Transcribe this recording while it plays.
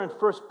In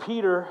 1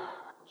 Peter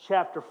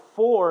chapter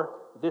 4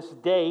 this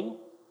day, and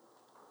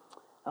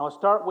I'll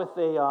start with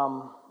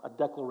a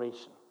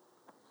declaration.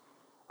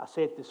 I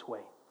say it this way: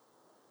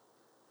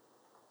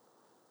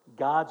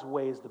 God's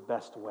way is the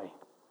best way.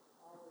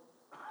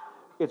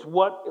 It's kind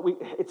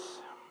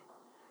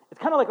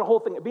of like a whole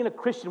thing. Being a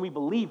Christian, we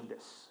believe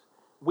this.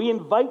 We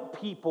invite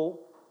people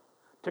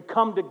to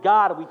come to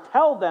God, and we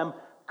tell them,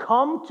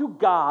 come to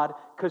God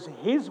because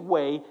His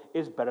way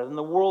is better than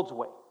the world's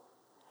way.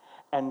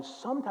 And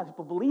sometimes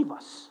people believe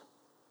us.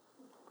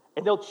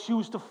 And they'll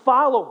choose to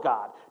follow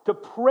God, to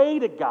pray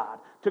to God,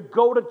 to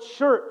go to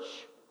church.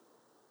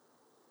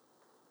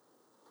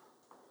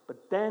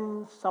 But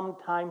then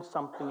sometimes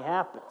something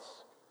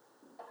happens.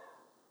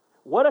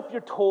 What if you're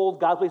told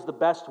God's way is the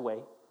best way,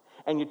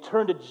 and you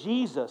turn to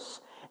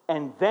Jesus,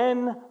 and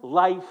then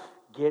life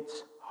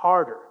gets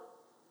harder?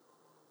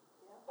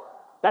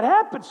 That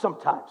happens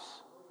sometimes.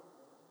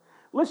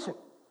 Listen,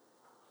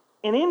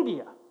 in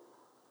India,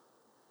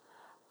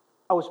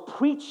 I was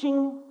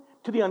preaching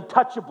to the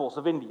untouchables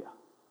of India.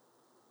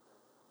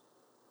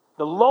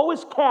 The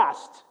lowest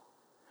caste,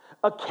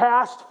 a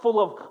caste full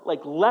of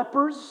like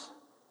lepers,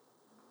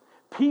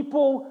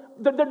 people,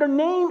 their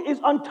name is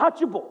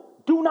untouchable.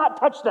 Do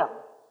not touch them.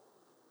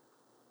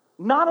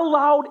 Not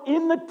allowed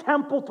in the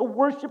temple to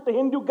worship the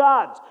Hindu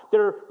gods.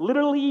 They're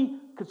literally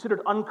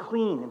considered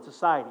unclean in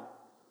society.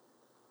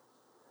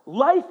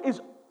 Life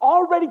is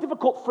already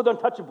difficult for the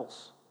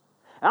untouchables.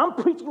 And I'm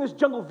preaching in this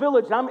jungle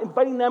village, and I'm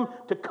inviting them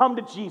to come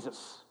to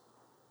Jesus.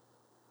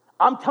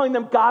 I'm telling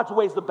them God's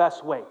way is the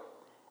best way.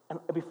 And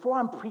before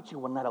I'm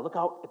preaching one night, I look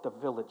out at the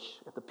village,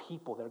 at the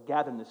people that are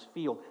gathered in this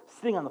field,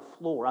 sitting on the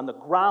floor, on the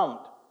ground.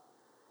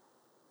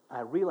 And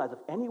I realize if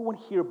anyone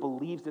here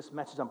believes this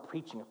message I'm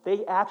preaching, if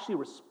they actually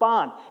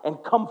respond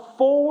and come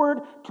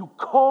forward to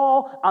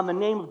call on the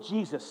name of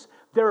Jesus,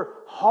 their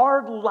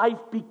hard life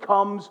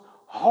becomes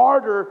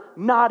harder,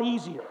 not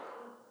easier.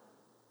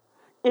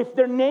 If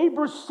their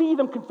neighbors see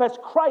them confess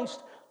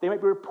Christ, they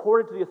might be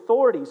reported to the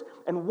authorities.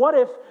 And what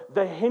if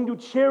the Hindu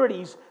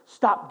charities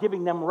stop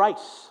giving them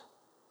rice?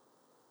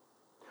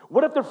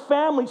 What if their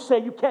families say,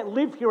 you can't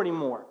live here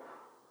anymore?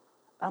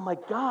 I'm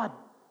like, God,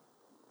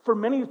 for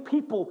many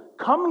people,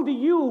 coming to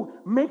you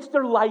makes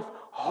their life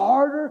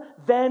harder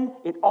than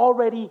it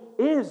already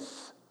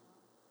is.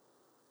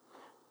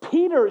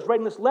 Peter is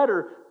writing this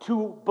letter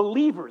to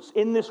believers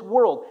in this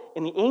world.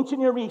 In the ancient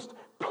Near East,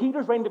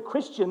 Peter's writing to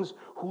Christians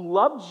who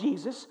love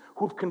Jesus,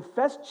 who've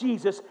confessed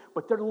Jesus,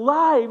 but their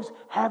lives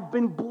have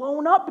been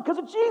blown up because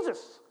of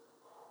Jesus.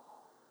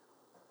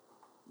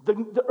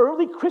 The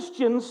early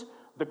Christians,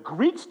 the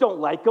Greeks don't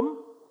like them.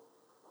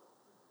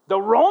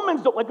 The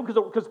Romans don't like them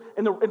because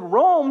in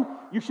Rome,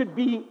 you should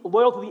be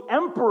loyal to the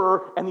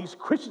emperor, and these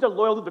Christians are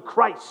loyal to the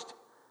Christ.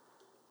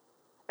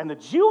 And the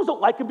Jews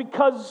don't like him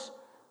because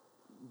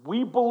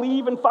we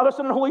believe in Father,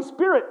 Son, and Holy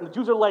Spirit. And the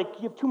Jews are like,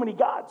 you have too many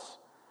gods.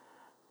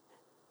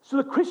 So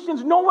the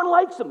Christians, no one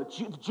likes them.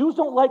 The Jews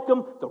don't like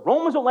them. The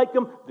Romans don't like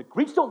them. The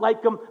Greeks don't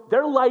like them.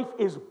 Their life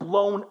is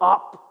blown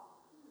up.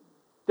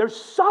 They're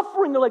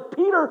suffering. They're like,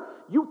 Peter,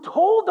 you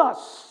told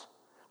us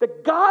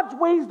that God's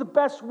way is the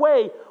best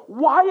way.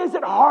 Why is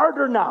it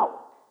harder now?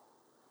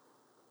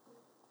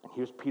 And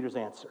here's Peter's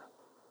answer.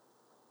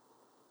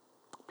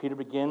 Peter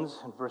begins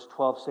in verse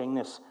 12 saying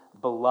this,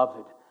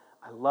 beloved.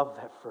 I love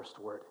that first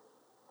word.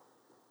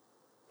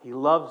 He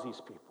loves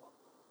these people.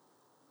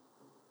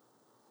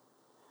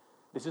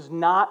 This is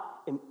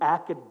not an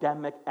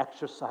academic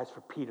exercise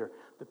for Peter.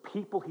 The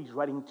people he's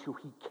writing to,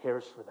 he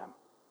cares for them.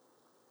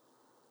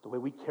 The way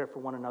we care for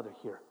one another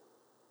here.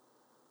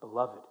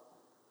 Beloved,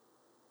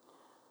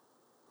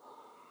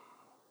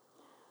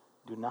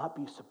 do not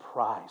be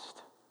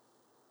surprised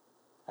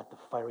at the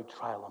fiery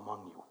trial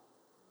among you,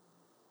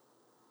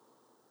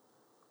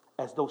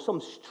 as though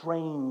some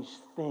strange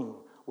thing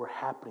were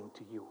happening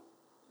to you.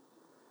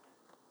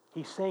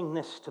 He's saying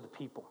this to the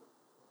people.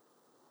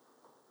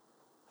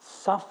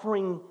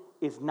 Suffering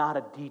is not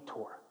a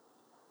detour.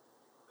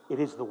 It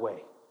is the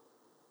way.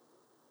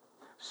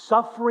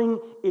 Suffering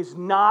is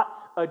not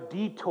a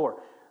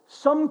detour.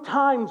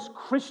 Sometimes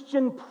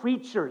Christian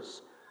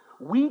preachers,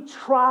 we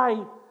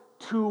try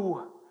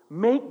to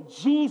make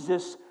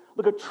Jesus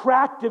look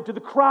attractive to the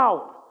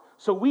crowd.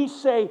 So we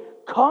say,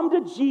 come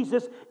to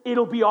Jesus,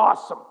 it'll be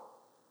awesome.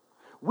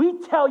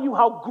 We tell you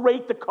how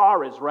great the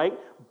car is, right?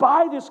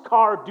 Buy this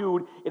car,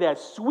 dude. It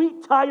has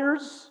sweet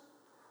tires,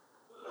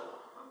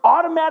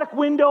 automatic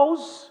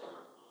windows.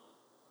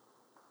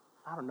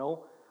 I don't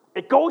know.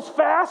 It goes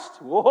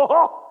fast.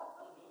 Whoa.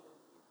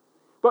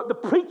 But the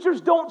preachers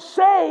don't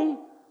say,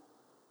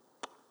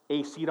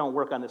 AC don't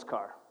work on this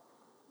car.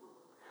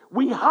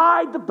 We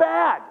hide the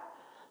bad.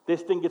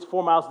 This thing gets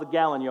 4 miles to the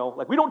gallon, yo.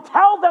 Like, we don't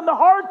tell them the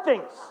hard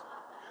things.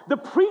 The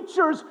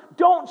preachers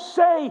don't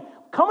say,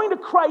 coming to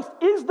Christ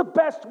is the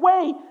best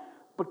way,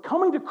 but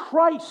coming to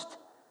Christ,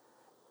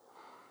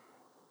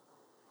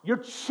 you're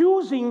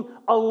choosing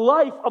a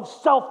life of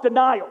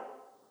self-denial.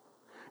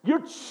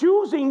 You're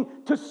choosing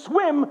to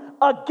swim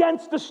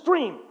against the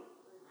stream.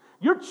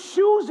 You're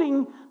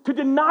choosing to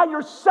deny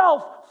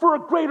yourself for a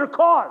greater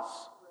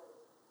cause.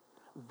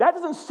 That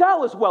doesn't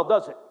sell as well,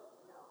 does it?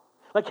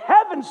 Like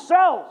heaven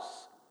sells.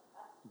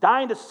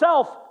 Dying to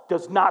self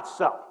does not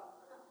sell.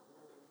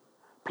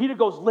 Peter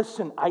goes,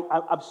 listen,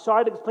 I'm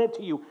sorry to explain it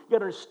to you. You got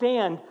to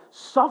understand,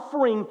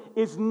 suffering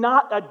is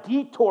not a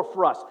detour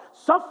for us.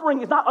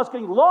 Suffering is not us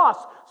getting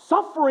lost.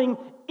 Suffering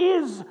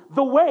is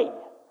the way.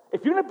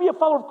 If you're going to be a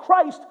follower of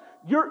Christ,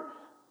 you're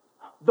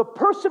the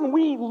person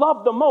we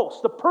love the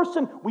most, the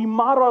person we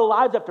model our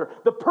lives after,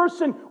 the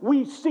person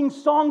we sing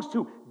songs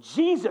to,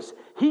 Jesus.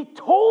 He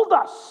told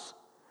us,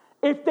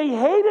 if they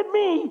hated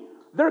me,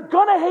 they're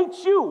going to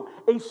hate you.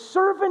 A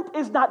servant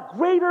is not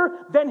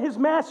greater than his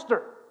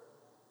master.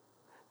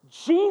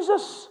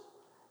 Jesus,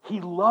 he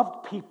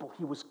loved people.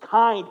 He was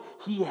kind.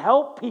 He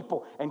helped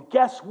people. And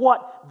guess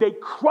what? They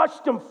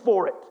crushed him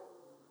for it.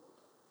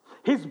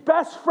 His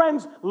best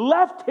friends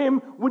left him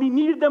when he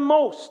needed them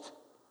most.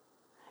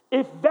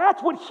 If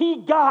that's what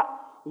he got,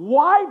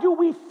 why do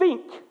we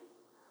think?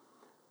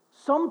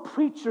 Some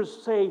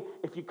preachers say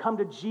if you come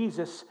to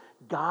Jesus,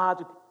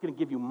 God's going to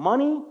give you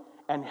money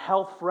and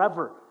health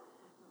forever.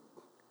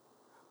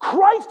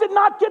 Christ did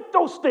not get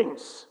those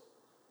things.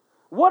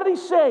 What did he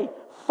say?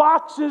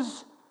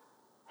 Foxes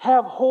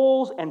have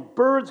holes and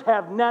birds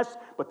have nests,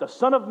 but the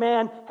Son of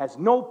Man has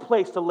no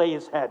place to lay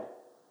his head.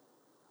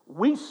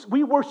 We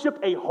worship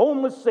a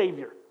homeless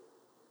Savior.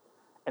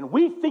 And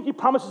we think he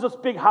promises us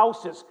big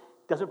houses.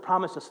 Doesn't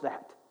promise us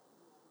that.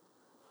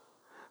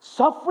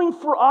 Suffering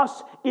for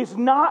us is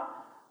not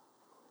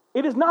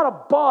a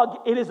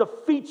bug, it is a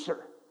feature.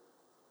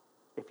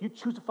 If you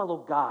choose to follow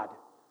God,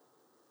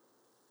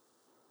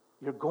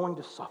 you're going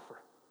to suffer.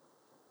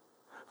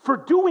 For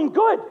doing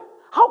good.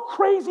 How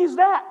crazy is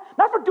that?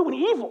 Not for doing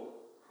evil.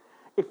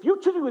 If you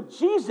choose to be with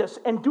Jesus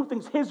and do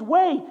things his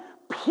way,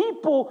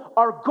 people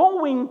are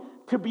going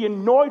to be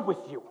annoyed with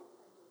you.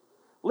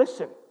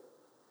 Listen.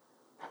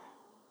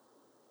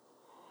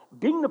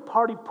 Being the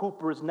party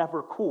pooper is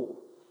never cool.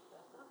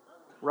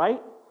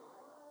 Right?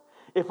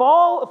 If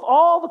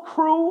all the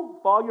crew,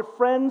 if all your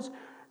friends,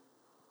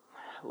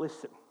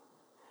 listen,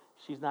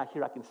 she's not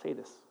here, I can say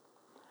this.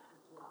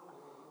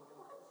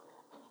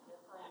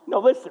 No,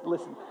 listen.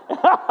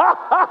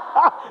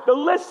 No,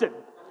 listen.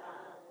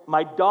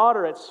 My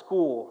daughter at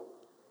school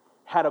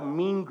had a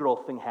mean girl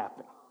thing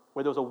happen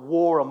where there was a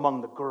war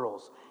among the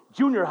girls.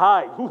 Junior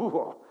high,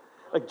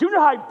 like junior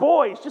high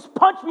boys, just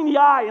punch me in the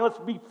eye and let's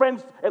be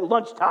friends at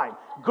lunchtime.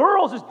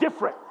 Girls is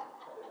different.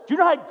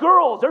 Junior high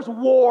girls, there's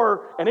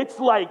war, and it's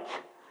like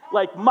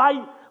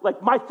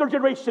my third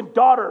generation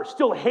daughter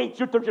still hates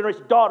your third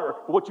generation daughter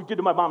for what you did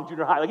to my mom in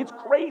junior high. Like it's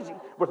crazy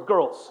with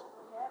girls.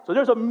 So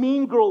there's a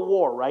mean girl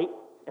war, right?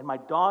 And my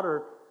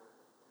daughter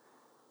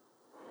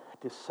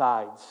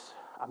decides,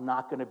 I'm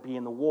not going to be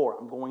in the war.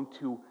 I'm going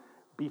to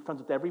be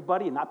friends with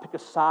everybody and not pick a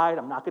side.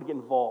 I'm not going to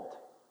get involved.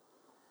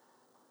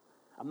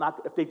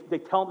 If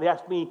they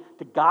ask me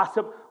to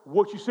gossip,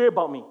 what you say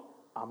about me?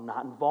 I'm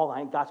not involved.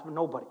 I ain't gossiping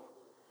nobody.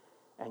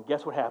 And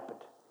guess what happened?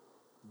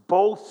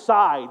 Both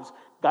sides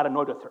got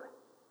annoyed with her.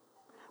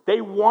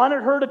 They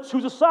wanted her to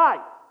choose a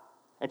side,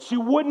 and she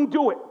wouldn't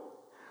do it.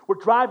 We're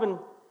driving,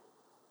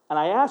 and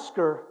I asked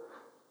her,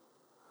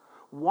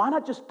 why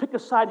not just pick a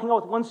side, hang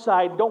out with one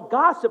side, and don't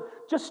gossip?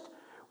 Just,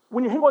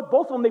 when you hang out with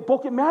both of them, they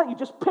both get mad at you.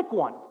 Just pick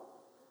one.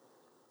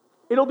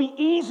 It'll be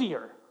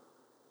easier.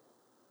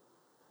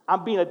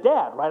 I'm being a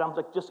dad, right? I'm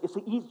like,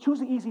 choose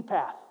the easy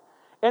path.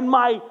 And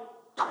my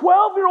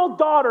 12-year-old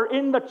daughter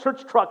in the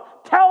church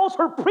truck tells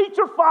her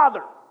preacher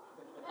father,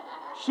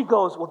 she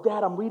goes, well,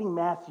 Dad, I'm reading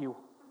Matthew.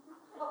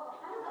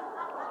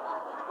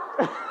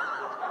 You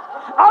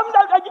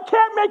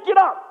can't make it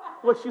up.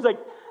 Well, she's like,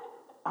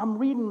 I'm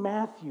reading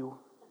Matthew,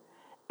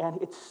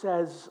 and it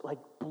says, like,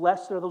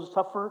 blessed are those who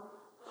suffer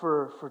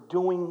for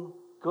doing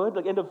good,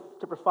 like end of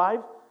chapter 5.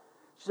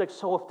 She's like,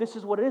 so if this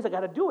is what it is, I got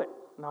to do it.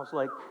 And I was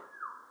like,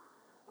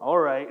 all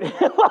right.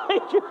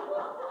 Like,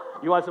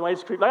 you want some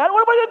ice cream? Like,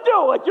 what am I going to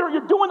do? Like,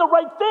 you're doing the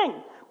right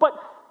thing. But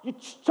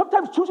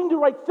sometimes choosing the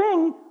right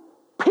thing,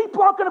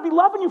 people aren't going to be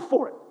loving you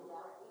for it.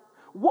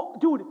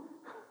 What, dude?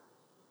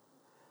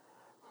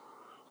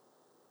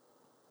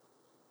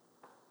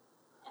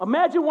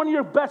 Imagine one of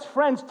your best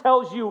friends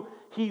tells you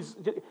he's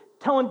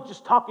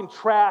talking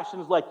trash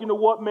and is like, you know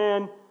what,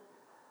 man?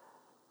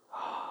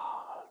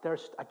 I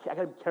got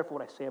to be careful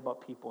what I say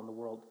about people in the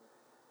world.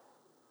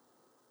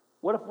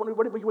 What if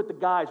you're with the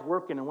guys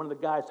working and one of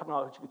the guys talking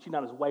about cheating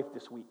on his wife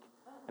this week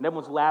and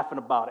everyone's laughing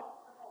about it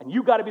and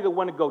you got to be the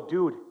one to go,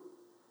 dude,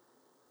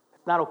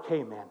 it's not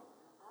okay, man.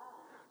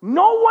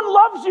 No one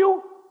loves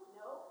you.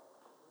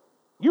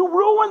 You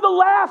ruined the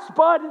laughs,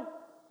 bud.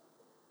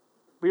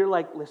 But you're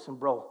like, listen,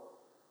 bro,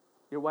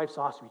 your wife's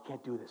awesome. You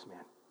can't do this,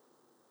 man.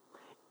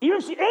 Even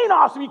if she ain't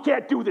awesome, you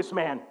can't do this,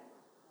 man.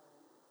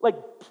 Like,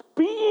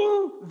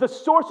 being the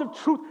source of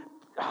truth.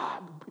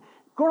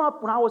 Growing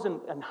up, when I was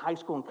in high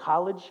school and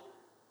college,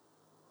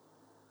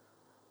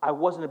 I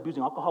wasn't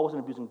abusing alcohol, I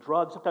wasn't abusing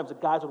drugs. Sometimes the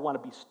guys would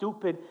want to be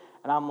stupid,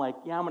 and I'm like,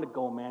 yeah, I'm going to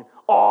go, man.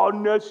 Oh,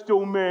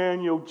 Nesto,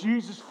 man,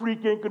 Jesus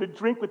freak ain't going to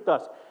drink with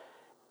us.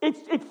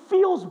 It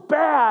feels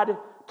bad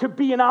to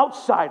be an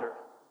outsider.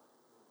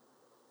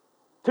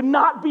 to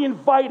not be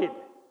invited,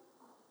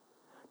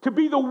 to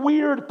be the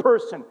weird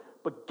person.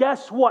 But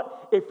guess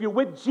what? If you're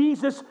with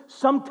Jesus,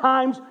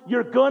 sometimes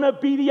you're going to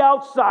be the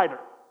outsider.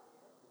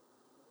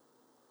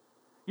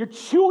 You're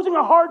choosing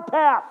a hard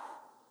path.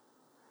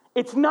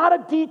 It's not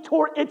a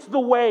detour, it's the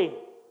way.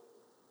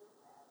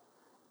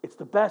 It's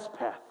the best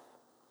path.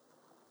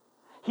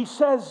 He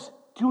says,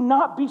 do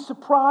not be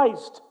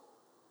surprised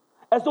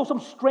as though some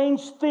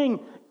strange thing.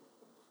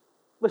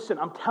 Listen,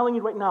 I'm telling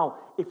you right now,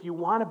 if you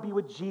want to be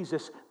with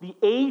Jesus, the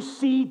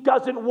AC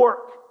doesn't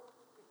work.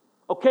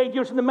 Okay, do you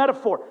understand the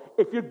metaphor?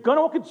 If you're going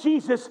to walk with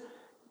Jesus,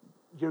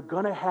 you're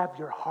going to have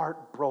your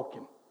heart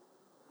broken.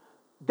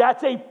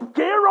 That's a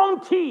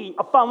guarantee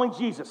of following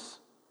Jesus.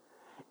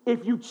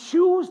 If you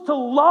choose to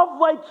love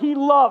like he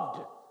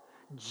loved,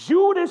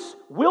 Judas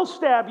will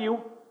stab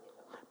you.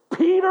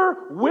 Peter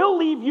will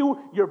leave you.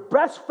 Your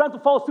best friend will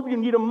fall asleep when you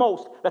need him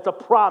most. That's a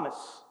promise.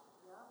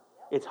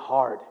 It's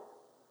hard.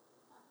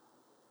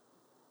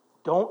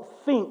 Don't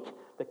think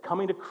that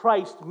coming to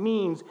Christ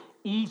means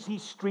easy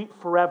street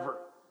forever.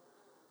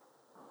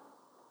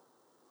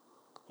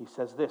 He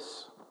says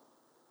this.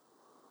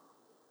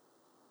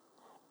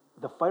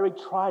 The fiery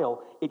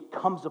trial, it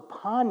comes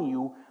upon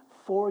you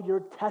for your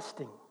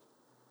testing.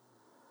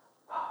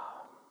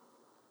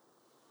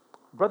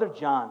 Brother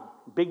John,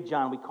 Big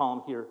John we call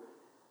him here,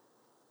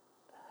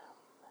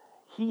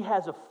 he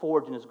has a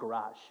forge in his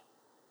garage.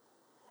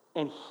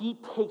 And he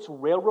takes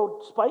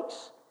railroad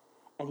spikes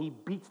and he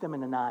beats them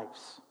into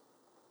knives.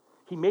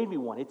 He made me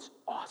one. It's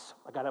awesome.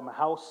 I got it at my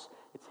house.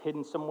 It's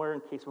hidden somewhere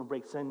in case someone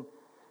breaks in.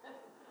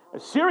 I'm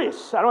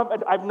serious. I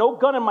have no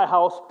gun in my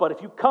house, but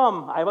if you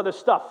come, I have other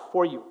stuff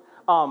for you.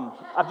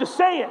 I'm just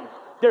saying.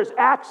 There's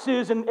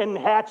axes and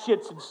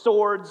hatchets and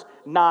swords,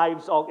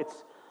 knives.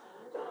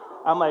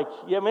 I'm like,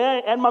 yeah,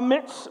 man, and my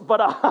mitts,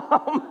 but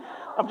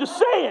I'm just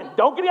saying,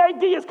 don't get any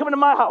ideas coming to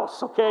my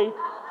house, okay?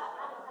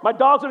 My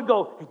dog's going to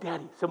go, hey,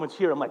 Daddy, someone's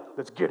here. I'm like,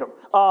 let's get him.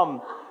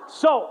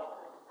 So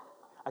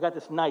I got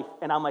this knife,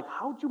 and I'm like,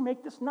 how'd you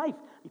make this knife?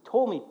 He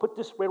told me, put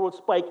this railroad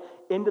spike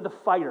into the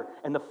fire,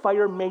 and the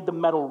fire made the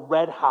metal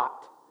red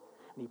hot.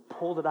 And he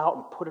pulled it out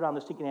and put it on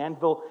the sinking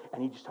anvil,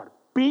 and he just started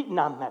beating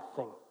on that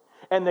thing.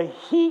 And the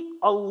heat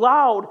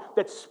allowed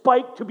that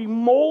spike to be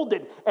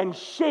molded and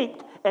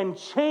shaped and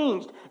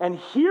changed. And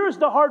here's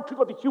the hard truth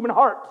about the human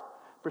heart.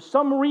 For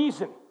some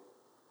reason,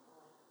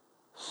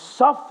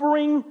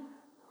 suffering,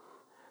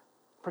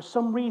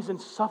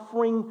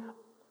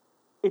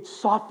 it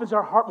softens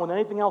our heart more than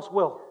anything else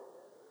will.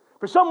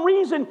 For some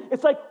reason,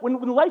 it's like when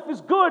life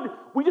is good,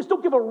 we just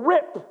don't give a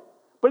rip.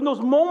 But in those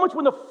moments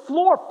when the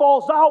floor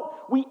falls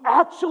out, we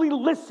actually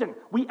listen.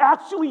 We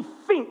actually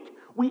think.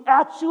 We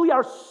actually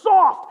are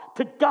soft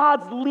to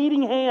God's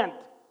leading hand.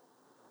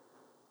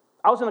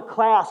 I was in a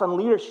class on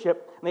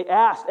leadership, and they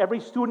asked every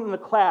student in the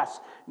class,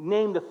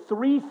 name the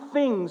 3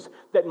 things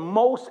that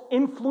most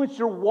influenced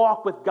your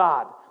walk with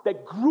God,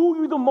 that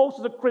grew you the most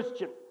as a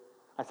Christian.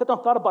 I sat down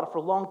and thought about it for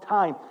a long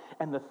time,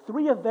 and the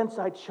 3 events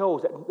I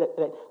chose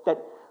that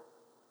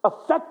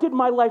affected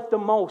my life the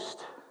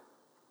most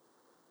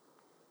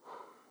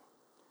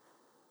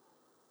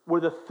were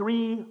the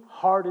 3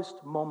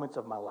 hardest moments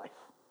of my life.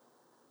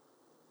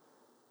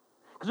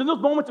 Because in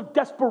those moments of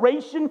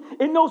desperation,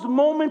 in those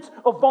moments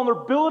of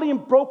vulnerability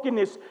and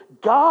brokenness,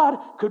 God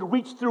could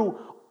reach through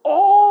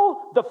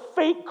all the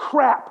fake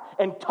crap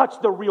and touch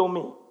the real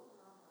me.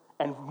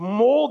 And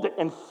mold it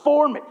and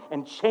form it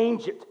and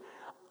change it.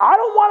 I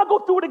don't want to go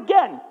through it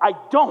again. I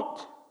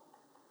don't.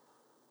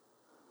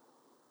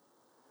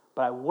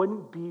 But I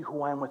wouldn't be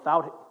who I am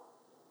without it.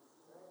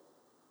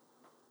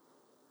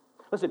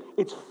 Listen,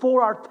 it's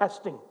for our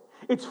testing.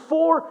 It's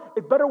for,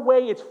 a better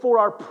way, it's for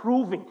our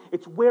proving.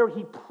 It's where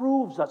he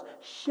proves us,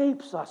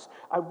 shapes us.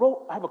 I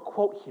have a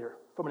quote here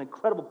from an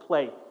incredible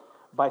play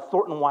by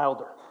Thornton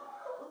Wilder.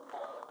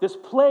 This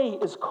play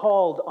is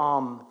called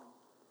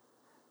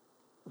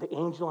The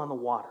Angel on the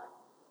Water.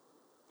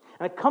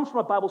 And it comes from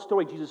a Bible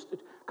story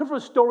it comes from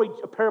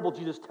a parable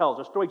Jesus tells,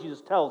 or a story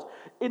Jesus tells.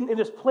 In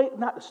this play,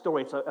 not a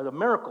story, it's a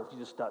miracle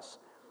Jesus does.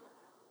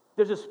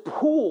 There's this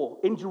pool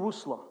in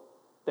Jerusalem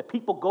that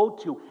people go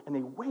to, and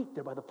they wait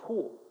there by the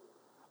pool.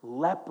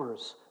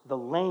 Lepers, the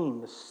lame,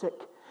 the sick.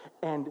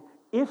 And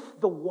if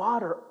the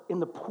water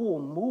in the pool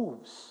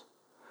moves,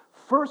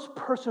 first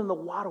person in the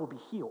water will be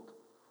healed.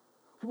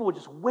 People would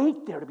just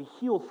wait there to be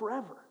healed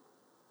forever.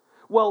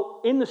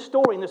 Well, in the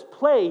story, in this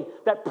play,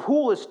 that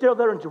pool is still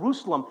there in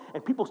Jerusalem,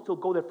 and people still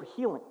go there for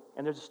healing.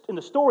 And in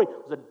the story,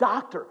 there's a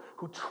doctor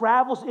who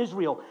travels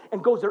Israel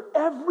and goes there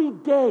every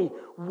day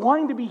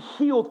wanting to be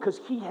healed because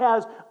he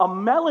has a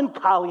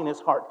melancholy in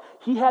his heart.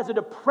 He has a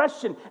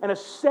depression and a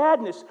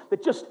sadness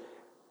that just,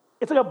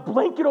 it's like a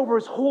blanket over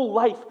his whole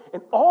life.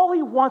 And all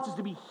he wants is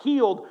to be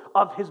healed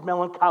of his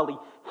melancholy,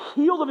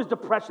 healed of his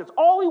depression. That's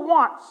all he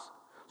wants.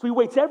 So he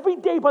waits every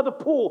day by the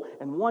pool,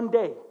 and one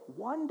day,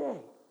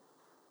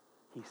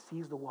 he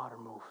sees the water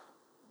move.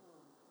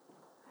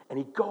 And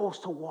he goes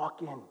to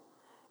walk in,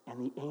 and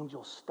the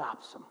angel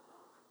stops him.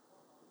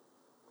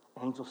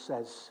 The angel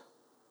says,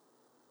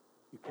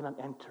 "You cannot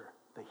enter.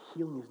 The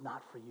healing is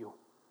not for you.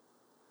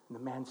 And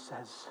the man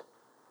says,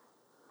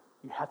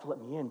 you have to let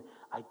me in.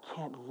 I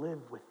can't live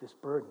with this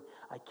burden.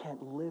 I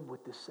can't live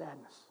with this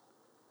sadness.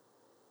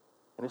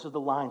 And this is the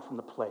line from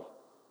the play.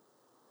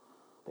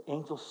 The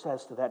angel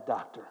says to that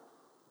doctor,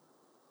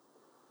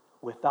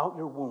 without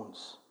your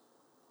wounds,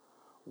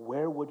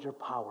 where would your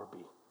power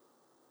be?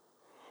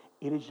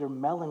 It is your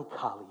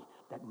melancholy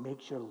that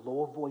makes your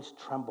lower voice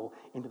tremble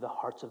into the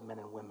hearts of men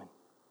and women.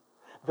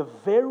 The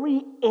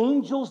very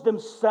angels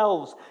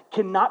themselves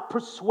cannot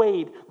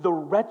persuade the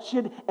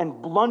wretched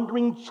and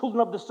blundering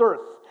children of this earth,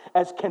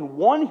 as can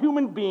one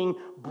human being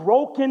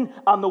broken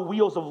on the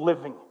wheels of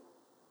living.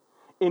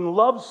 In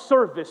love's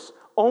service,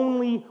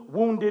 only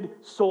wounded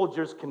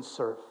soldiers can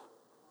serve.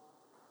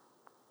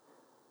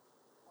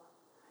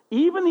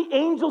 Even the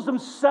angels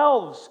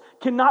themselves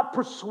cannot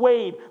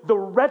persuade the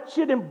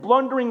wretched and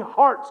blundering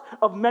hearts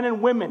of men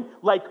and women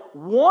like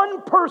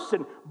one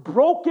person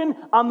broken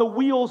on the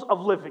wheels of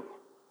living.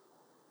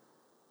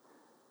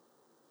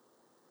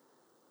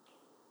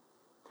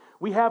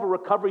 We have a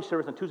recovery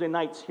service on Tuesday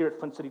nights here at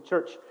Flint City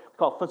Church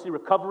called Flint City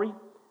Recovery.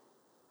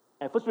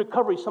 And Flint City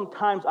Recovery,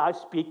 sometimes I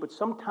speak, but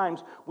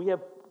sometimes we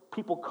have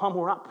people come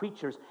who are not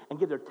preachers and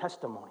give their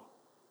testimony.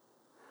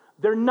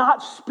 They're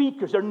not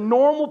speakers. They're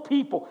normal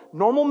people,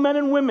 normal men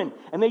and women,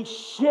 and they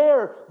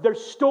share their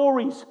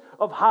stories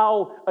of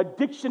how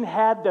addiction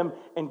had them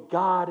and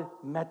God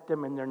met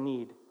them in their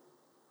need.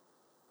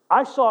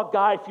 I saw a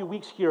guy a few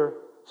weeks here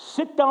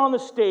sit down on the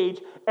stage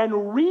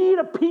and read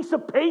a piece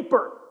of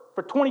paper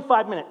for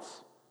 25 minutes.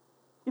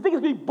 You think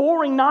it's going to be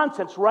boring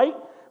nonsense, right?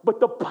 But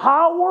the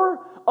power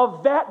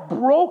of that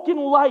broken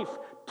life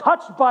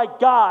touched by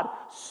God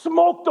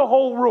smoked the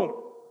whole room.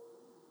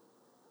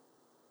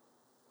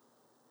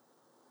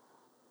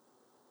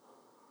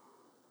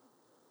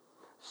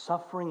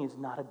 Suffering is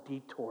not a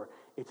detour,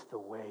 it's the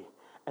way.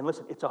 And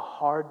listen, it's a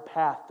hard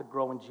path to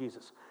grow in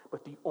Jesus.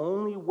 But the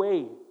only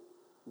way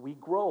we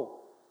grow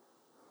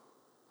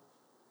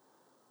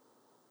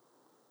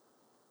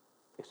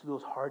is through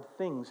those hard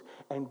things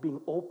and being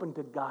open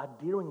to God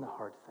during the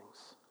hard things.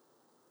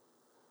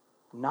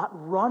 Not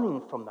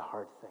running from the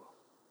hard thing.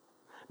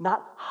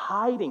 Not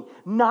hiding.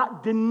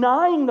 Not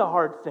denying the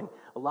hard thing.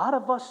 A lot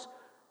of us,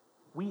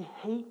 we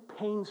hate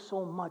pain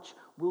so much,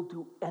 we'll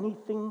do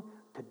anything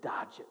to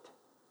dodge it.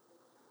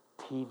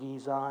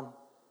 TV's on.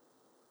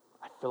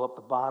 I fill up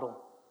the bottle.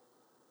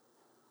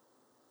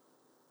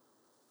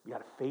 You got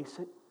to face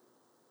it.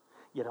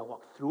 You got to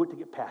walk through it to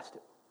get past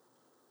it.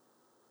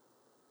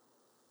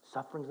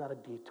 Suffering's not a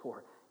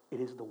detour. It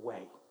is the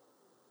way.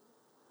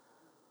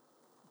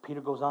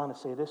 Peter goes on to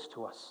say this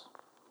to us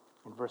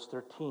in verse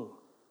 13.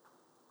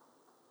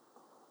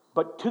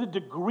 But to the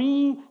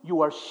degree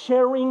you are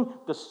sharing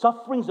the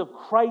sufferings of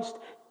Christ,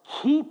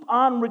 keep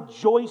on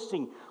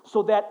rejoicing,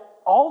 so that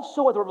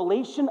also at the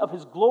revelation of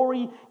his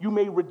glory you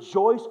may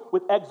rejoice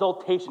with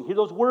exultation. Hear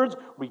those words?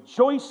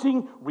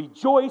 Rejoicing,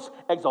 rejoice,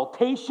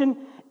 exultation.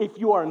 If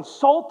you are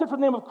insulted for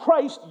the name of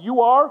Christ,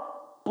 you are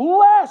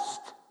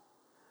blessed.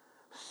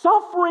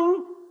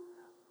 Suffering,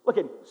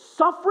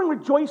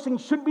 rejoicing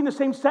shouldn't be in the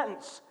same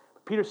sentence.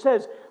 Peter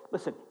says,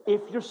 listen,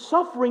 if you're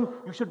suffering,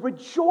 you should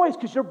rejoice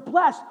because you're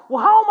blessed.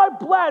 Well, how am I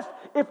blessed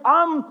if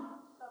I'm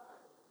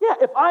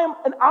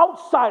an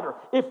outsider,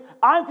 if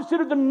I'm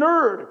considered the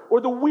nerd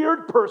or the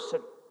weird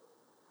person,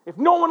 if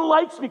no one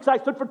likes me because I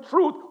stood for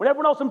truth when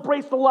everyone else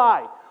embraced the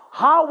lie?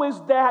 How is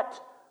that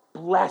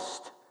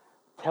blessed?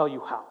 Tell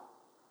you how.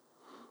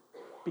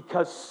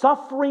 Because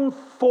suffering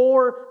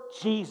for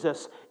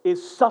Jesus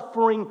is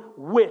suffering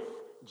with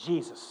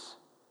Jesus.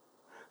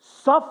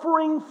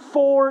 Suffering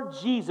for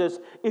Jesus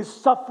is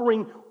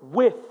suffering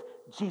with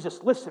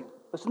Jesus. Listen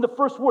to the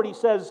first word. He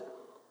says,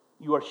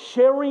 you are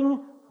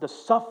sharing the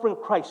suffering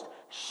of Christ.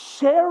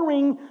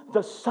 Sharing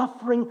the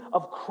suffering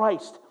of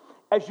Christ.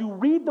 As you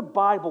read the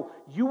Bible,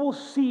 you will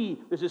see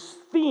there's this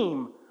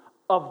theme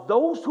of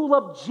those who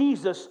love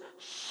Jesus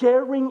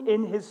sharing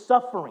in his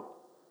suffering.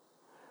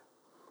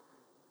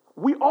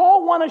 We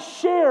all want to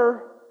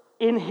share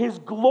in his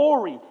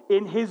glory,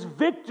 in his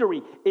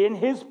victory, in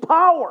his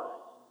power.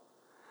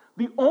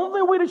 The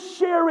only way to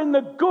share in the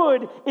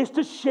good is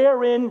to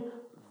share in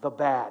the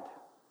bad.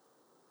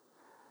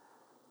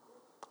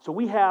 So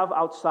we have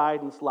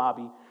outside in this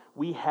lobby,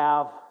 we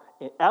have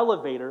an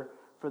elevator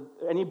for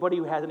anybody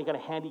who has any kind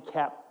of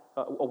handicap,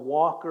 a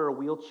walker, a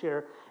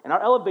wheelchair. And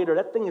our elevator,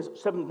 that thing is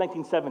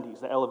 1970s,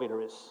 the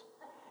elevator is.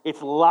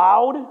 It's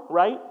loud,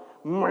 right?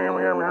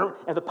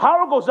 And the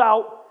power goes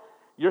out,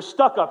 you're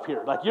stuck up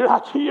here. Like, you're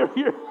not here.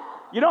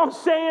 You know what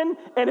I'm saying?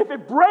 And if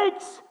it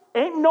breaks,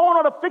 ain't no one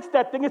how to fix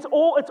that thing. It's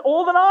older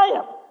than I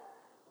am.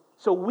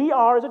 So we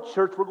are, as a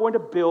church, we're going to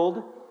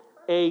build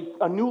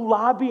a new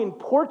lobby and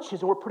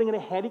porches, and we're putting in a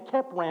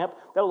handicap ramp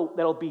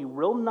that'll be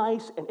real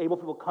nice and able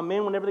people to come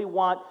in whenever they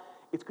want.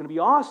 It's going to be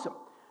awesome.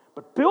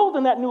 But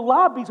building that new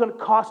lobby is going to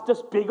cost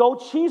us big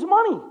old cheese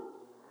money.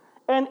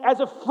 And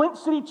as a Flint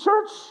City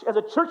church, as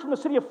a church from the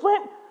city of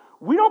Flint,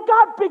 we don't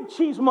got big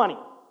cheese money.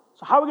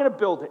 So how are we going to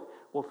build it?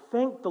 Well,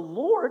 thank the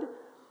Lord,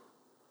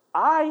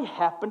 I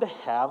happen to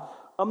have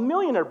a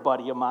millionaire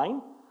buddy of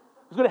mine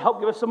who's going to help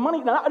give us some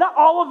money. Now, not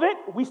all of it.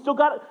 We still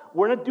got it.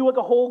 We're going to do like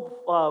a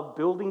whole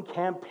building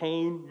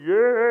campaign.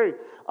 Yay!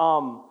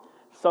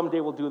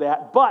 Someday we'll do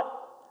that. But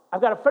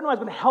I've got a friend of mine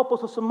who's going to help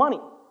us with some money.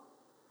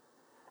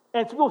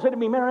 And some people say to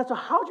me, man, so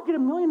how'd you get a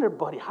millionaire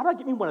buddy? How do I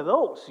get me one of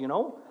those, you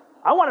know?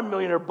 I want a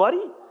millionaire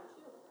buddy.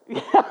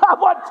 Yeah, I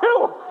want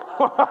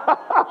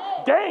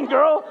two. Dang,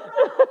 girl.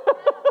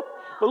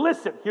 But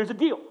listen, here's the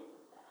deal.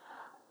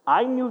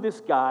 I knew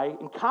this guy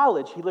in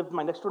college. He lived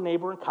my next door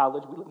neighbor in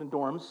college. We lived in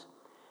dorms.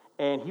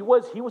 And he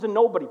was a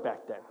nobody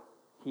back then.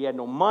 He had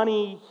no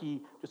money.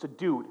 He just a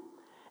dude.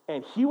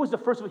 And he was the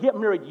first. He got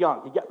married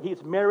young. He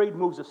gets married,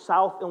 moves to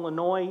South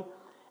Illinois,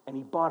 and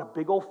he bought a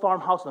big old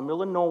farmhouse in the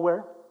middle of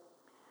nowhere.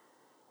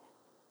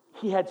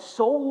 He had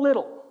so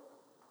little.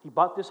 He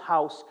bought this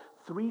house,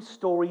 3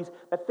 stories.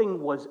 That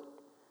thing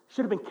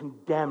should have been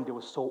condemned. It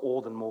was so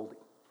old and moldy.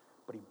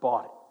 But he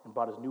bought it and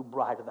brought his new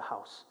bride to the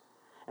house.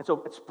 And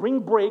so at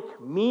spring break,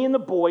 me and the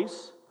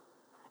boys,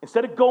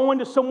 instead of going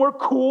to somewhere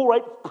cool,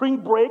 right, spring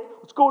break,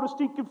 let's go to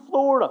stinking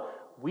Florida.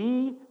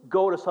 We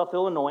go to South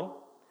Illinois.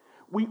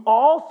 We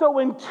all throw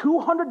in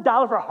 $200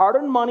 of our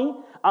hard-earned money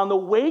on the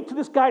way to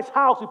this guy's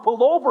house. We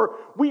pull over.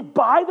 We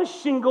buy the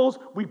shingles.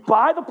 We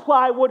buy the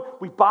plywood.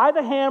 We buy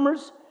the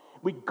hammers.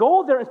 We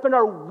go there and spend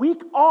our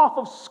week off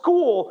of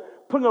school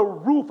putting a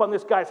roof on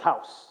this guy's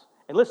house.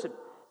 And listen,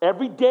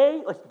 every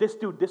day, like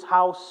this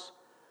house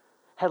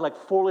had like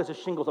 4 layers of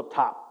shingles up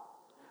top.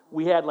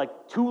 We had like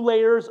 2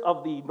 layers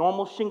of the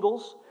normal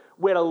shingles.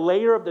 We had a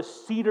layer of the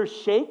cedar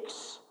shake.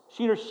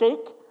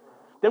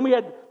 Then we're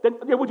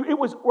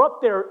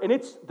up there, and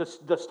it's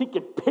the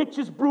stinking pitch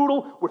is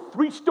brutal. We're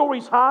 3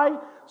 stories high.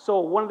 So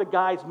one of the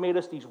guys made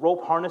us these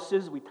rope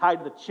harnesses. We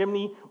tied to the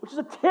chimney, which is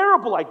a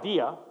terrible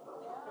idea.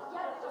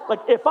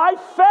 Like if I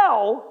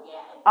fell,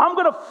 I'm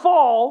gonna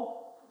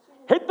fall,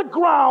 hit the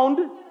ground,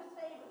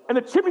 and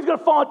the chimney's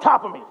gonna fall on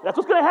top of me. That's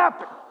what's gonna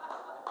happen.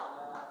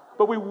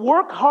 But we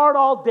work hard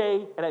all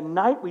day, and at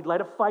night we'd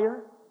light a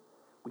fire,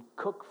 we'd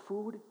cook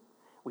food,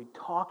 we'd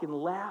talk and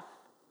laugh.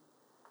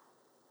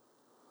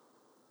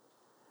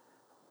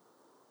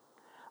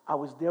 I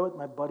was there with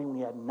my buddy when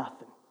he had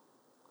nothing.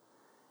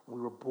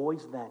 We were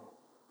boys then.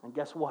 And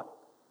guess what?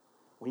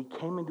 When he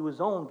came into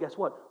his own, guess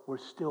what? We're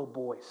still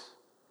boys.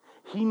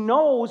 He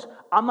knows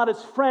I'm not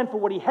his friend for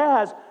what he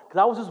has because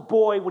I was his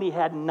boy when he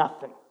had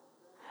nothing.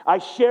 I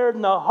shared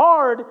in the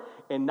hard,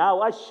 and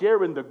now I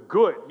share in the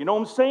good. You know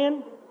what I'm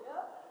saying?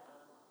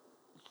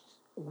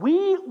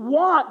 We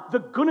want the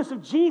goodness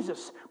of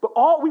Jesus, but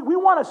we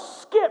want to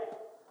skip.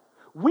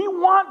 We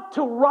want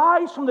to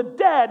rise from the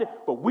dead,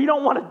 but we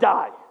don't want to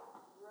die.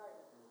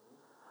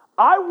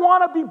 I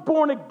want to be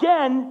born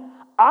again.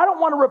 I don't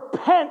want to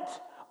repent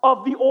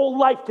of the old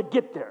life to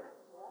get there.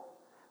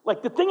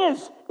 Like the thing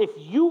is,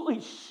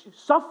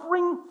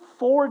 suffering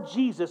for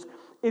Jesus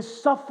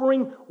is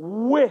suffering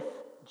with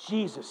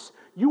Jesus.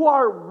 You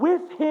are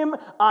with him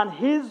on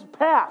his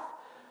path.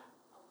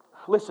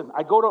 Listen,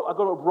 I go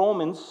to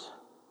Romans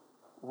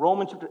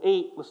chapter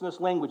 8. Listen to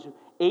this language.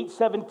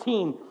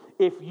 8:17.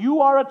 If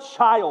you are a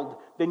child,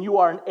 then you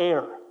are an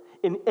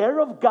heir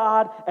of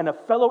God and a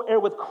fellow heir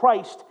with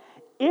Christ.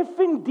 If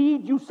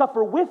indeed you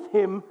suffer with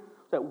him,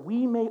 that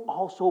we may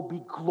also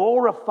be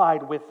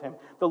glorified with him.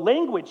 The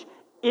language,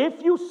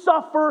 if you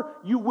suffer,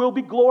 you will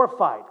be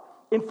glorified.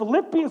 In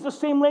Philippians, the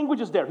same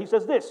language is there. He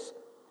says this,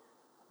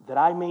 that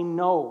I may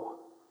know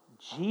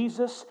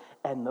Jesus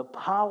and the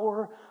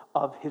power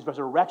of his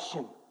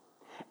resurrection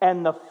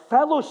and the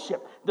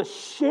fellowship, the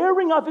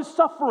sharing of his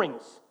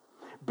sufferings,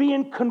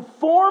 being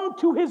conformed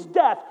to his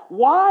death.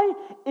 Why?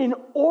 In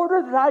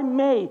order that I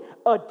may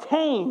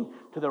attain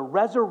to the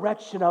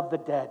resurrection of the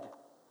dead.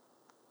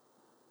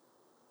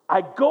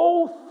 I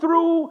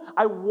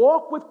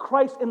walk with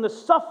Christ in the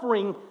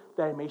suffering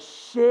that I may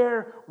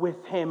share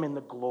with him in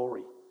the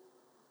glory.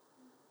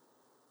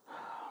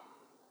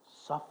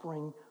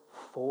 Suffering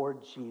for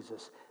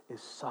Jesus is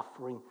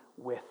suffering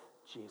with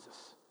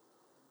Jesus.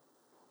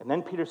 And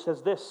then Peter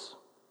says this,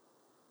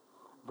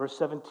 verse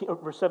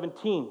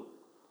 17,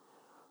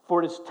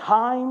 for it is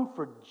time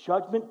for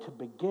judgment to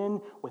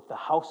begin with the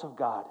house of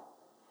God.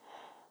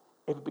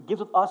 If it begins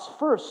with us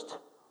first,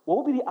 what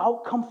will be the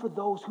outcome for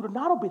those who do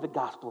not obey the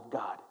gospel of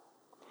God?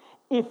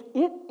 If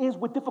it is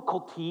with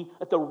difficulty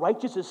that the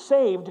righteous is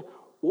saved,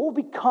 what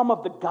will become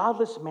of the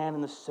godless man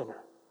and the sinner?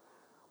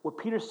 What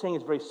Peter's saying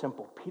is very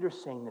simple.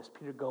 Peter's saying this.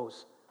 Peter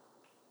goes,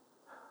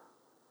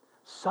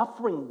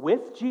 suffering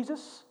with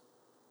Jesus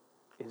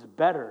is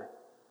better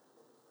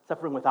than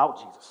suffering without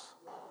Jesus.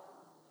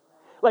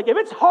 Like, if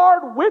it's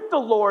hard with the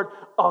Lord,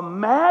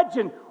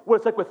 imagine what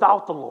it's like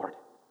without the Lord.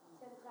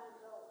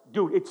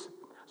 Dude,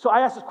 so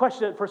I asked this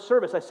question at first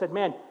service. I said,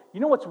 man, you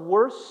know what's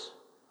worse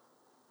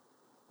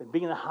than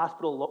being in the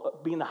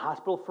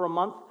hospital for a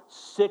month,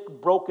 sick,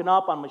 broken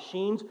up on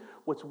machines?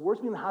 What's worse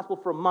than being in the hospital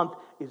for a month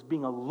is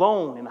being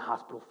alone in the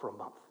hospital for a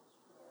month.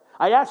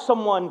 I asked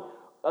someone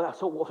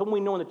we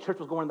know in the church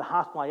was going to the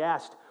hospital. I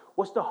asked,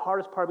 what's the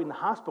hardest part of being in the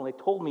hospital? And they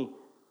told me,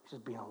 it's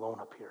just being alone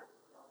up here.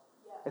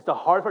 It's the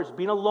hardest part, is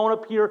being alone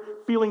up here,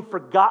 feeling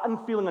forgotten,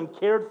 feeling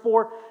uncared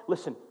for.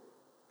 Listen,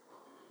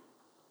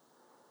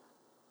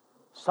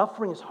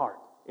 Suffering is hard.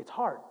 It's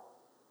hard.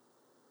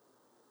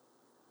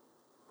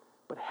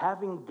 But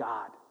having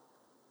God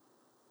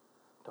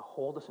to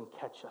hold us and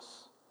catch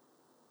us.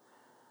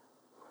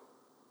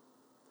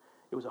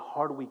 It was a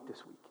hard week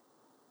this week.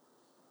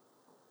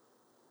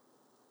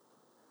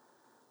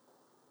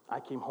 I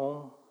came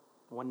home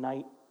one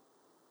night,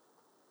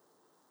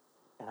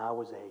 and I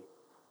was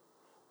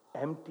a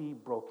empty,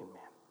 broken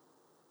man.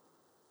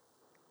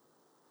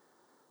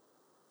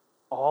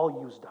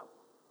 All used up.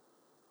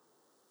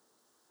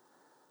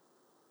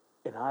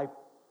 And I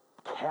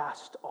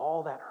cast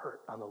all that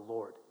hurt on the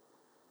Lord,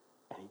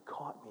 and he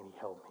caught me and he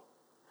held me.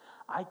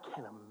 I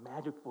can't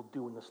imagine what people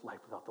do in this life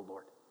without the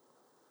Lord.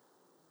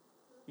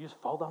 You just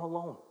fall down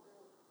alone.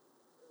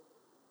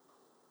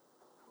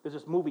 There's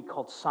this movie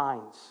called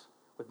Signs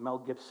with Mel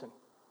Gibson.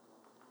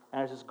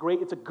 And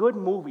it's a good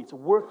movie. It's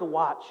worth the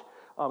watch.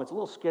 It's a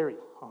little scary.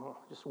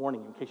 Just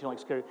warning you in case you don't like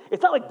scary.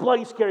 It's not like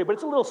bloody scary, but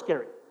it's a little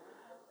scary.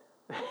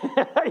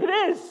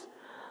 It is.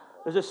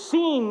 There's a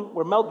scene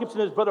where Mel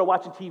Gibson and his brother are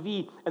watching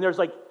TV, and there's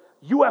like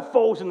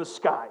UFOs in the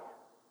sky. And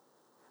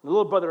the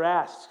little brother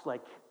asks,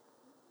 like,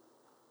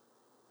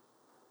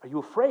 are you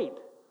afraid?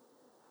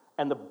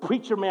 And the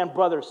preacher man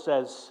brother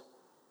says,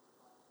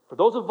 for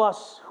those of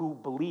us who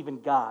believe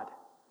in God,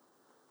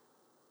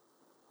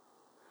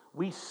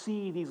 we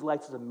see these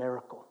lights as a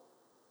miracle.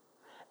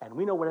 And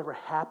we know whatever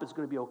happens is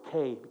going to be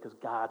okay because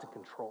God's in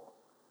control.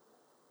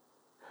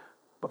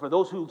 But for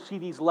those who see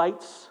these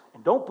lights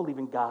and don't believe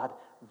in God,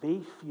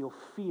 they feel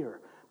fear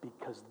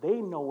because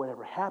they know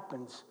whatever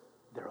happens,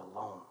 they're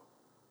alone.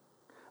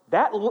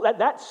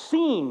 That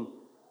scene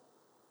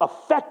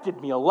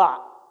affected me a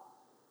lot.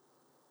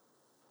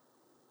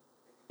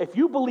 If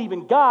you believe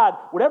in God,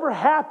 whatever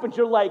happens,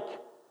 you're like,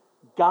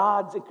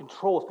 God's in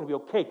control. It's going to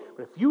be okay.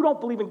 But if you don't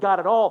believe in God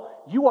at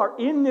all, you are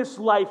in this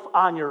life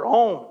on your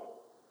own.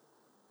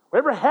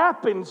 Whatever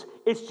happens,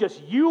 it's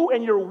just you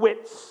and your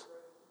wits.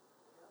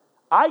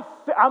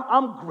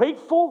 I'm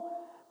grateful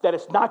that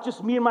it's not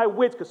just me and my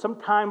wits, because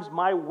sometimes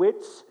my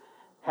wits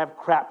have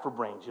crap for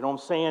brains. You know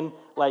what I'm saying?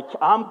 Like,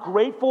 I'm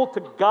grateful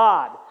to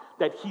God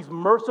that he's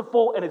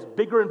merciful and is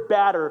bigger and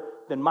badder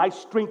than my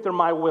strength or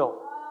my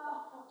will.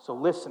 So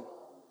listen.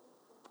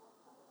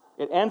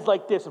 It ends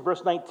like this in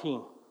verse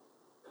 19.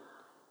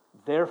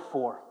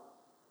 Therefore,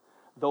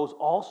 those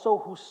also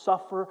who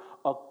suffer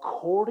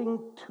according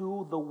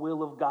to the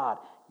will of God.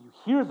 You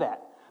hear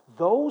that?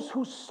 Those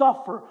who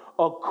suffer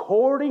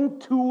according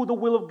to the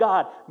will of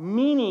God,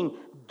 meaning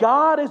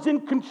God is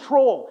in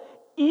control.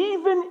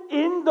 Even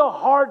in the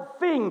hard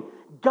thing,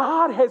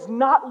 God has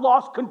not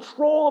lost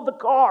control of the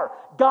car.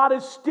 God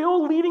is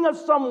still leading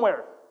us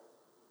somewhere.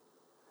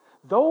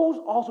 Those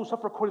also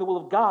suffer according to the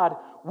will of God,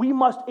 we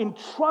must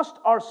entrust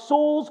our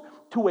souls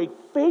to a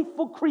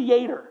faithful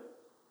Creator.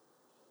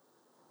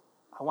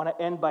 I want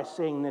to end by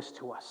saying this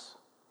to us.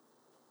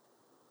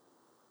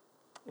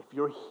 If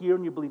you're here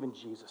and you believe in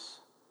Jesus,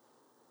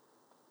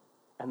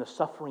 and the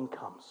suffering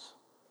comes,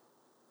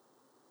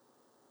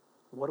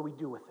 what do we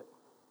do with it?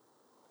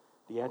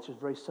 The answer is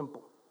very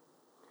simple.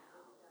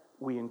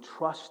 We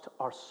entrust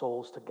our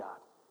souls to God.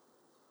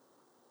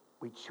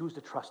 We choose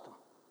to trust Him.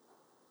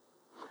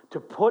 To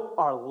put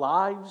our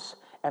lives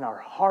and our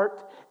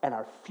heart and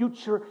our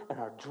future and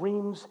our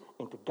dreams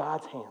into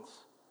God's hands.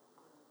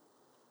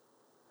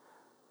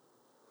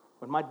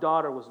 When my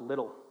daughter was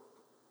little,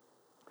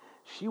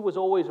 she was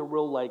always a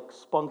real, like,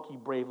 spunky,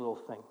 brave little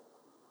thing.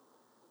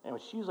 And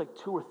when she was like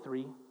 2 or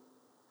 3,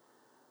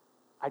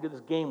 I did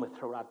this game with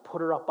her. I'd put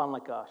her up on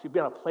she'd be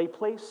on a play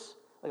place,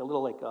 like a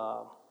little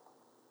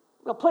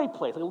a play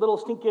place, like a little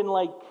stinking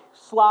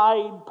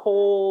slide,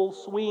 pole,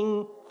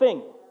 swing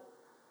thing.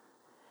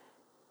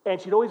 And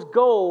she'd always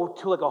go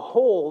to a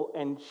hole,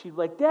 and she'd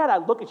Dad,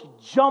 I'd look, and she'd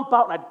jump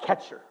out, and I'd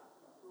catch her.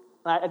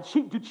 And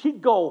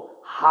she'd go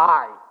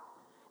high.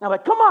 And I'm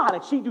like, come on.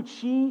 And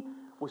she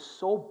was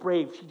so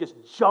brave, she'd just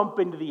jump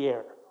into the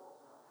air.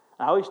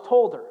 And I always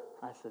told her,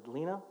 I said,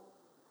 Lena,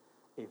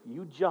 if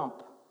you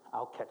jump,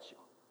 I'll catch you.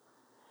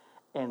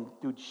 And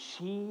dude,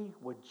 she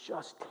would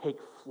just take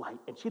flight.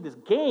 And she had this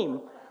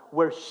game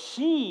where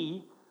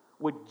she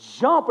would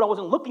jump, and I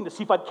wasn't looking to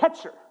see if I'd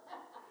catch her.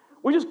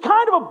 Which is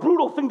kind of a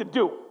brutal thing to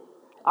do.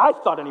 I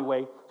thought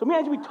anyway. So me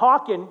and she'd be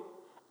talking,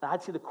 and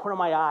I'd see the corner of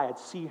my eye, I'd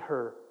see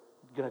her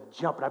gonna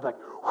jump, and I'd be like,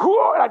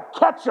 whoo, and I'd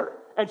catch her.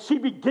 And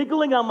she'd be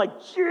giggling, and I'm like,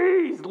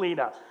 geez,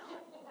 Lena.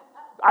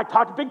 I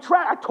talked to Big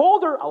Track. I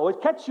told her, I'll always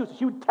catch you. So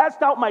she would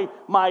test out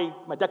my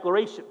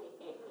declaration.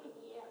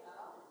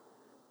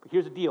 But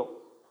here's the deal.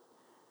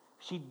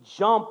 She'd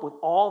jump with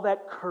all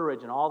that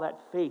courage and all that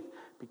faith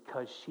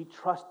because she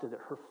trusted that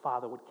her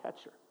father would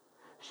catch her.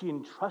 She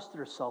entrusted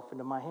herself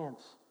into my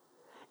hands.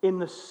 In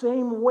the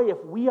same way,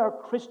 if we are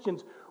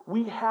Christians,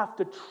 we have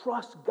to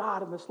trust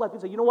God in this life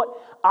and say, you know what?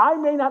 I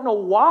may not know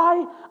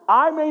why,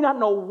 I may not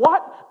know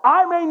what,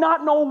 I may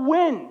not know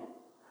when,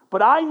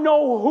 but I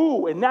know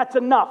who, and that's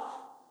enough.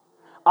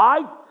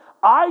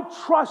 I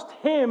trust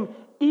Him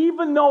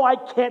even though I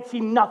can't see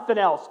nothing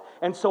else.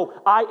 And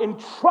so I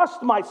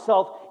entrust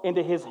myself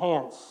into His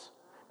hands.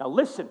 Now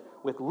listen,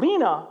 with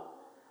Lena,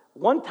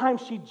 One time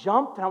she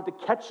jumped, and I went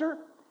to catch her,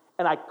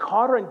 and I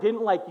caught her and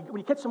didn't when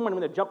you catch someone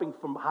when they're jumping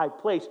from a high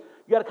place,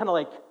 you got to kind of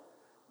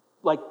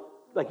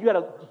you got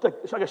to,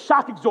 it's like a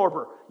shock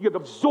absorber. You have to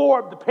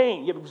absorb the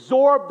pain. You have to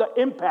absorb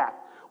the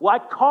impact. Well, I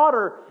caught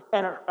her,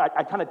 and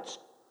I kind of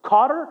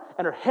caught her,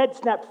 and her head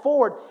snapped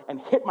forward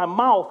and hit my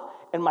mouth,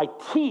 and my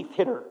teeth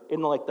hit her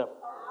in the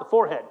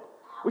forehead,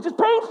 which is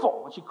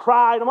painful. And she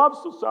cried. I'm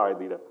so sorry,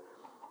 Lita.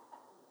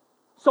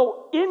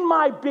 So in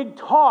my big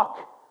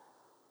talk,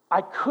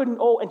 I couldn't,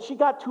 and she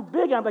got too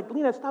big. And I'm like,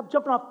 Lena, stop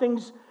jumping off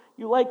things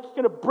you like. You're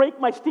going to break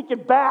my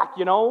stinking back,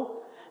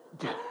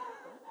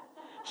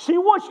 She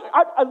was,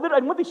 I literally,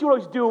 and one thing she would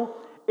always do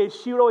is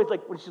she would always,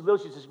 when she's little,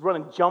 she'd just run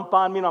and jump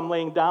on me and I'm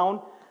laying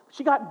down.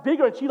 She got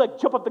bigger and she'd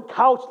jump up the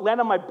couch,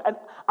 land on my, and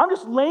I'm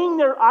just laying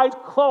there, eyes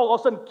closed. All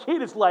of a sudden,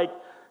 kid is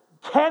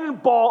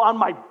cannonball on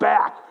my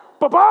back.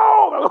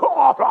 Ba-boom!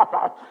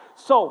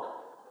 So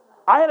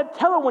I had to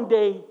tell her one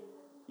day,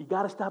 you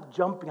got to stop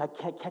jumping. I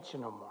can't catch you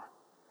no more.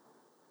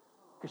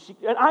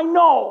 And I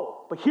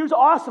know, but here's the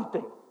awesome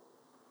thing.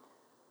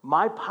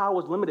 My power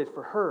was limited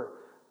for her,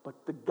 but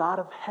the God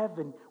of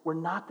heaven, we're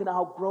not going to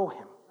outgrow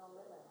him.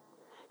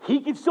 He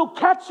can still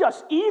catch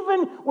us,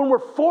 even when we're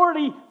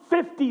 40,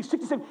 50,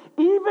 67.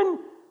 Even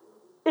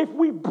if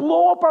we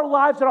blow up our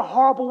lives in a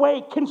horrible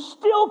way, can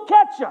still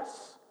catch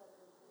us.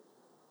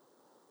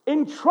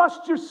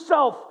 Entrust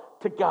yourself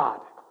to God.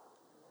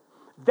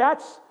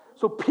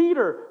 So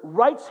Peter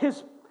writes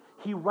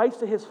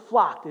to his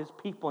flock, to his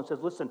people, and says,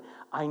 listen,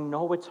 I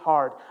know it's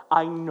hard.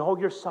 I know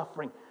you're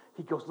suffering.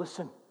 He goes,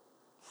 listen,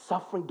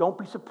 suffering, don't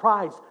be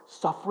surprised.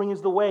 Suffering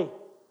is the way.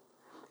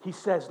 He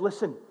says,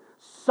 listen,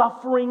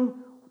 suffering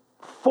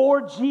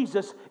for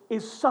Jesus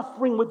is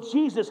suffering with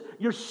Jesus.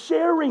 You're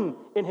sharing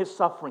in his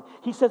suffering.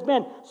 He says,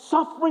 man,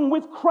 suffering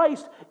with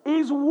Christ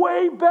is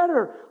way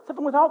better.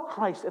 Suffering without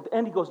Christ. At the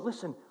end, he goes,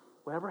 listen,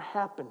 whatever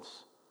happens,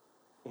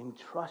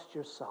 entrust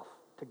yourself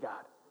to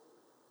God.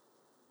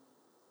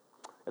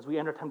 As we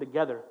end our time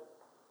together,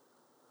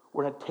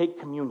 we're going to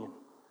take communion.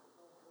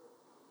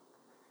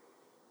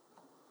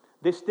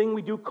 This thing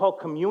we do called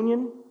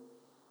communion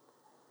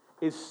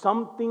is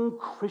something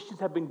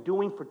Christians have been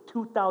doing for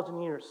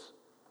 2,000 years.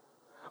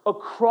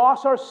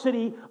 Across our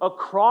city,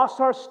 across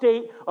our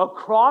state,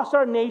 across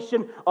our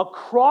nation,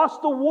 across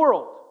the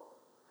world,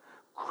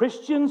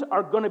 Christians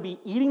are going to be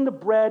eating the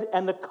bread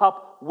and the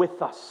cup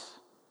with us.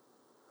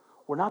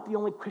 We're not the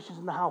only Christians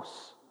in the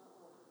house.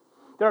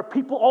 There are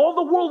people all over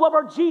the world love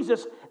our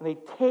Jesus, and they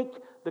take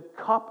the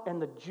cup and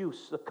the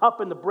juice, the cup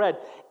and the bread.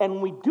 And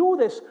when we do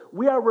this,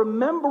 we are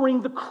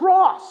remembering the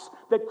cross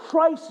that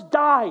Christ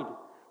died.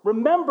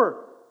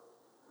 Remember,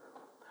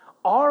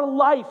 our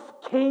life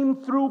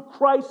came through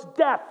Christ's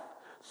death.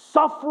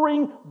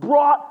 Suffering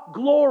brought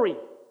glory.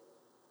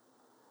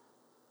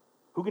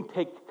 Who can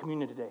take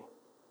communion today?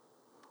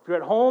 If you're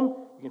at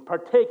home, you can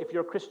partake if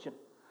you're a Christian.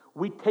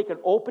 We take an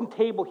open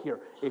table here.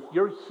 If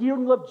you're here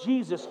and you love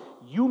Jesus,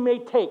 you may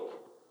take.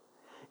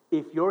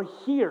 If you're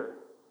here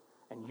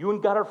and you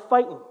and God are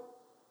fighting,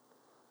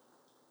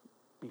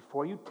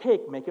 before you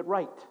take, make it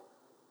right.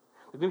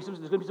 There's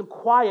going to be some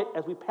quiet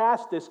as we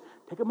pass this.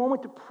 Take a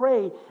moment to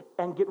pray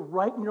and get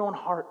right in your own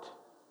heart.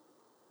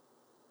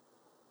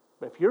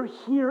 But if you're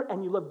here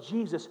and you love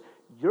Jesus,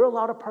 you're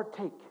allowed to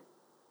partake.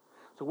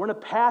 So we're going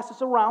to pass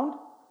this around.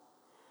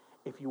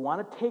 If you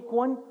want to take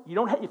one,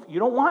 if you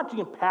don't want to,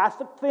 you can pass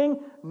the thing.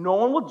 No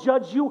one will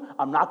judge you.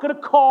 I'm not going to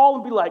call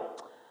and be like,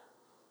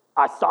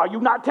 I saw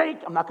you not take.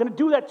 I'm not going to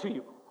do that to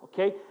you.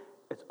 Okay?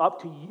 It's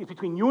up to you. It's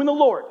between you and the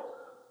Lord.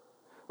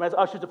 As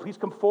ushers, please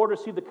come forward to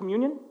receive the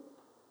communion.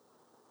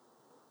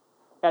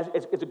 As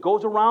it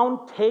goes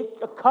around, take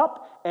a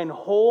cup and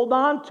hold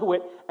on to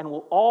it, and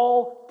we'll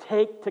all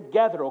take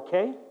together,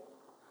 okay?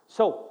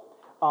 So,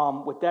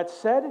 with that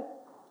said,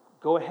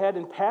 go ahead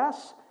and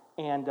pass,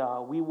 and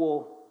we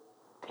will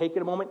take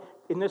it a moment.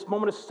 In this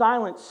moment of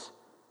silence,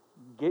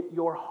 get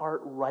your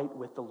heart right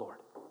with the Lord.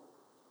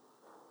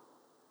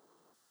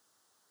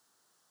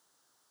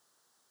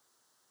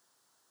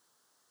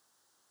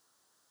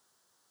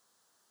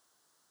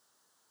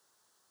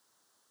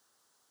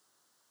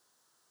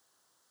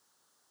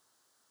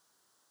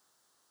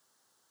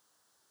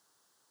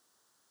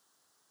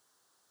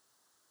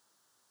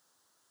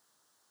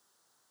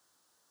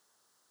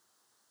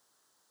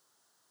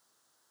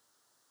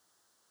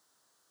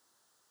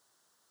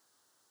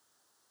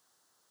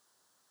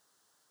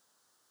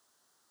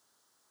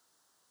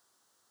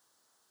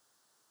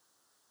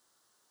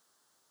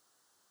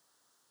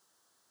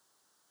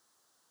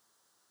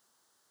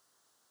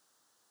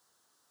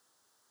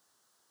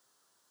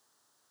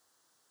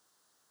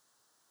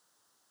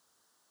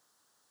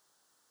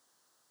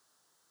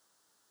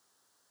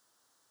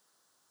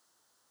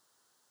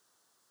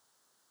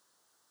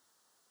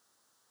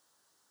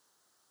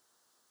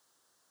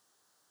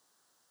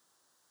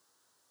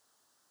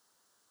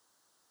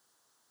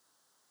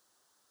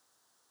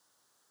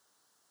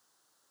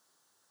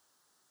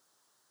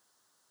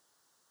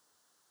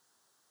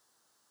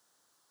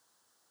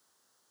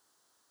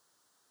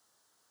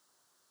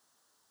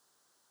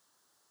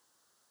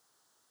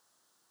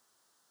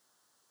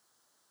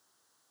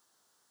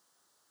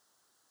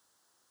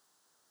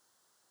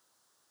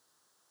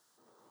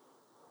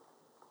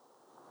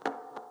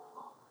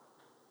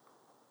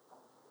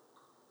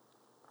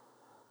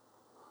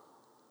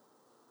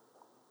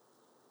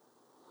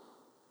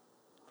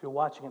 If you're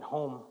watching at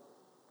home,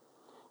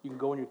 you can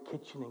go in your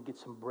kitchen and get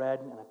some bread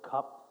and a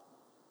cup.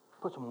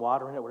 Put some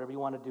water in it, whatever you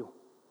want to do.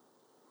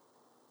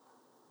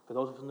 For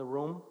those of us in the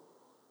room,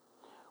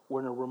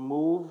 we're going to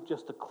remove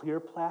just the clear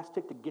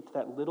plastic to get to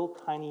that little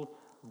tiny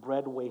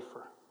bread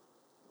wafer.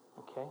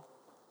 Okay?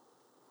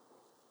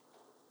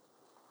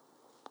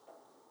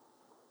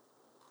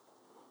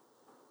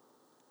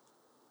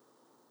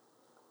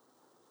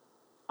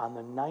 On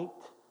the night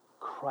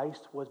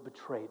Christ was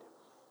betrayed,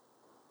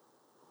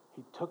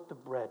 he took the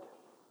bread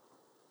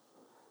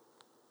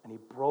and he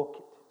broke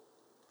it.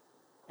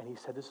 And he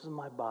said, "This is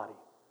my body,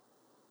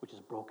 which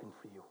is broken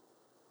for you.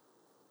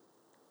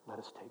 Let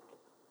us take."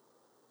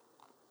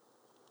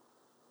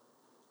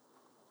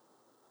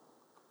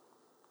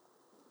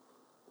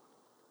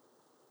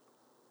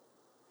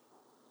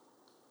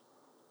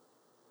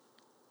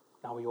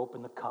 Now we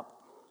open the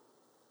cup.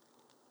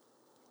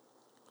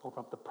 Open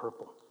up the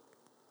purple.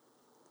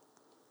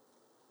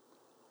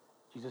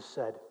 Jesus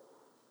said,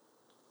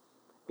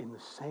 "In the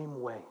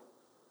same way,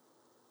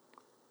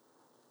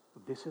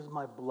 this is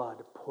my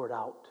blood poured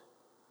out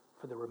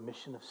for the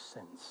remission of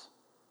sins.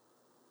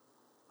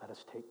 Let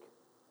us take."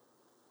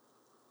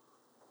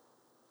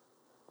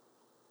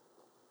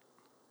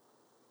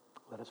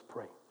 Let us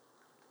pray.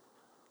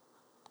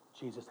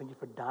 Jesus, thank you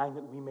for dying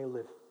that we may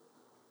live.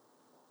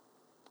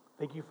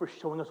 Thank you for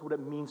showing us what it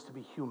means to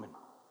be human.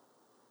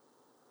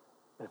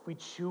 That if we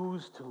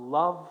choose to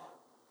love,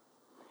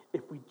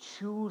 if we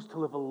choose to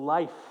live a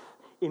life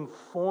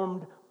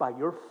informed by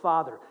your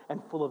Father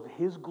and full of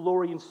his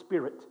glory and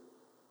spirit,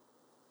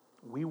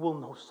 we will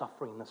know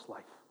suffering in this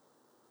life.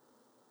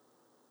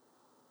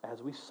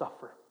 As we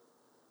suffer,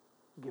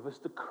 give us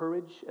the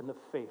courage and the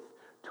faith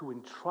to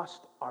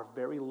entrust our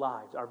very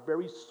lives, our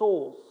very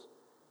souls,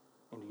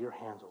 into your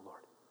hands, O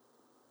Lord.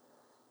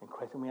 In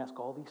Christ, we ask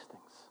all these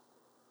things.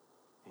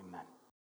 Amen.